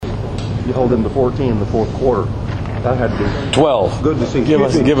you held them to 14 in the fourth quarter. That had to be 12. Good to see. Give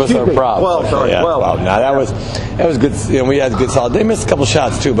us our props. 12, sorry. Yeah, 12. No, that was good. You know, we had good solid. They missed a couple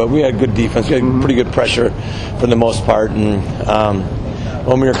shots too, but we had good defense. We had pretty good pressure for the most part, and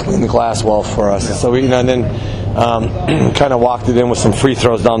Omir cleaned the glass well for us. Yeah. So we, and then kind of walked it in with some free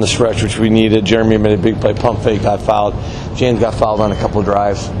throws down the stretch, which we needed. Jeremy made a big play, pump fake, got fouled. James got fouled on a couple of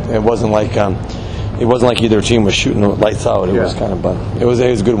drives. It wasn't like either team was shooting the lights out. It was kind of, but it was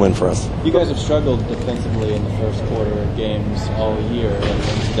a good win for us. You guys have struggled defensively in the first quarter of games all year, and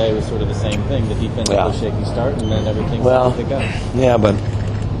today was sort of the same thing. The defense had a shaky start, and then everything started to pick up. Yeah, but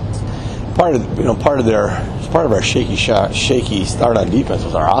part of our shaky start on defense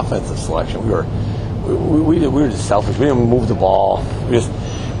was our offensive selection. We were just selfish. We didn't move the ball.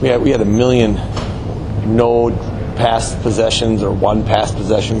 We had a million no pass possessions or one pass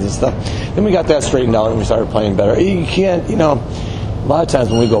possessions and stuff. Then we got that straightened out and we started playing better. You can't, a lot of times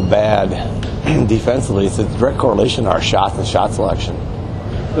when we go bad defensively, it's a direct correlation to our shots and shot selection.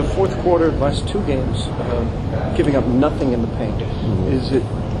 The fourth quarter, last two games, giving up nothing in the paint. Is it?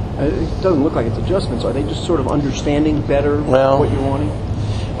 It doesn't look like it's adjustments. Are they just sort of understanding better what you're wanting?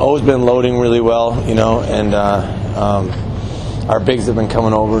 Always been loading really well, and our bigs have been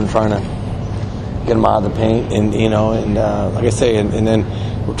coming over and trying to get them out of the paint, and like I say, and then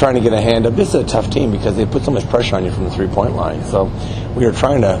we're trying to get a hand up. This is a tough team because they put so much pressure on you from the 3-point line. So we are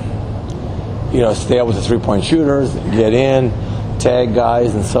trying to, stay up with the 3-point shooters, get in, tag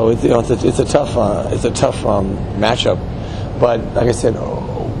guys, and so it's a tough matchup. But like I said,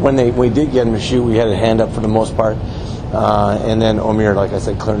 when we did get them to shoot, we had a hand up for the most part, and then Omir, like I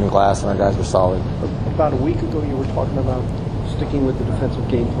said, clearing the glass, and our guys were solid. About a week ago, you were talking about sticking with the defensive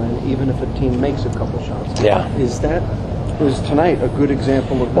game plan, even if a team makes a couple shots. Yeah. Is tonight a good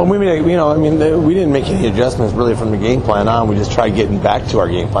example of that? Well, we didn't make any adjustments really from the game plan on. We just tried getting back to our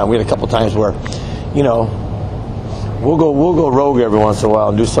game plan. We had a couple times where, we'll go rogue every once in a while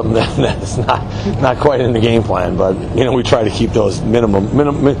and do something that's not quite in the game plan. But we try to keep those minimum,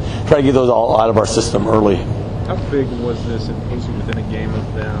 try to get those all out of our system early. How big was this in pacing within a game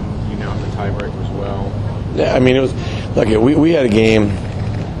of them, in the tiebreaker as well? Yeah, it was. Look, we had a game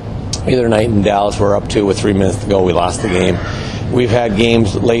either night in Dallas. We're up 2 with 3 minutes to go. We lost the game. We've had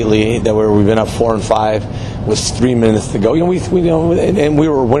games lately where we've been up 4 and 5 with 3 minutes to go. And we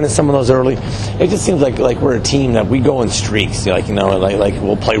were winning some of those early. It just seems like we're a team that we go in streaks. Like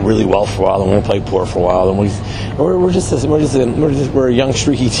we'll play really well for a while, and we'll play poor for a while, and we're a young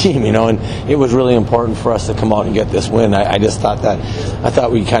streaky team, And it was really important for us to come out and get this win. I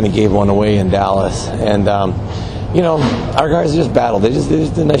thought we kind of gave one away in Dallas, and our guys just battled. They just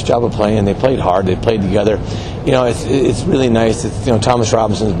did a nice job of playing. They played hard. They played together. It's really nice. It's Thomas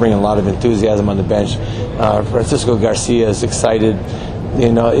Robinson's bringing a lot of enthusiasm on the bench. Francisco Garcia is excited.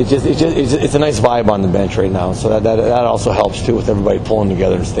 It's a nice vibe on the bench right now. So that also helps too, with everybody pulling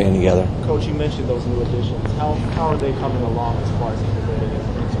together and staying together. Coach, you mentioned those new additions. How are they coming along as far as integrating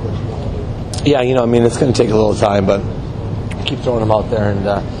into what you want to do? Yeah, it's going to take a little time, but keep throwing them out there. And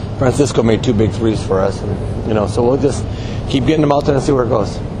Francisco made 2 big threes for us, and so we'll just keep getting them out there and see where it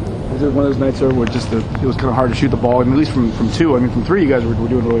goes. Was it one of those nights where it was kind of hard to shoot the ball? At least from 2. From 3, you guys were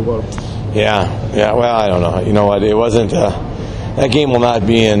doing really well. Yeah. Well, I don't know. You know what? It wasn't. That game will not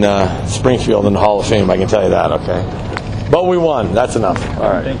be in Springfield in the Hall of Fame. I can tell you that. Okay. But we won. That's enough.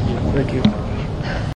 All right. Thank you.